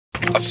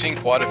I've seen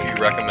quite a few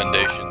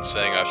recommendations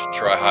saying I should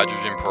try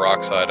hydrogen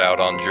peroxide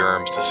out on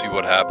germs to see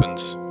what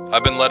happens.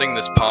 I've been letting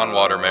this pond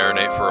water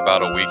marinate for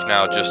about a week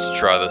now just to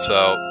try this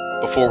out.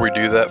 Before we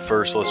do that,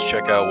 first let's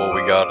check out what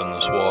we got in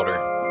this water.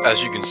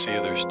 As you can see,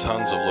 there's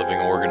tons of living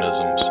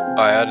organisms.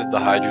 I added the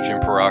hydrogen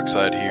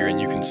peroxide here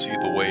and you can see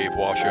the wave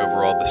wash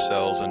over all the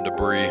cells and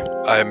debris.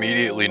 I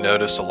immediately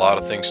noticed a lot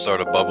of things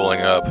started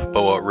bubbling up,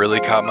 but what really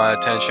caught my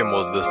attention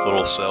was this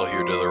little cell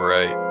here to the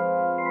right.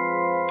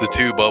 The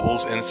two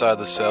bubbles inside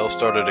the cell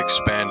started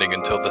expanding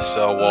until the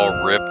cell wall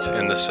ripped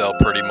and the cell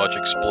pretty much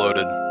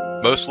exploded.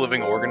 Most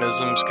living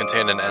organisms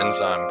contain an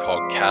enzyme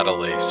called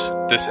catalase.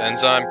 This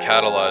enzyme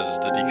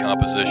catalyzes the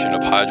decomposition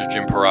of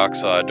hydrogen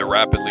peroxide to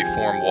rapidly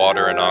form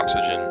water and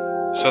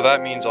oxygen. So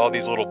that means all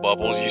these little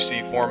bubbles you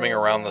see forming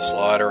around the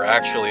slide are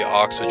actually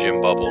oxygen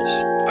bubbles.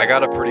 I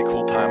got a pretty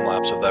cool time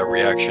lapse of that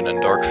reaction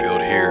in dark field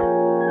here.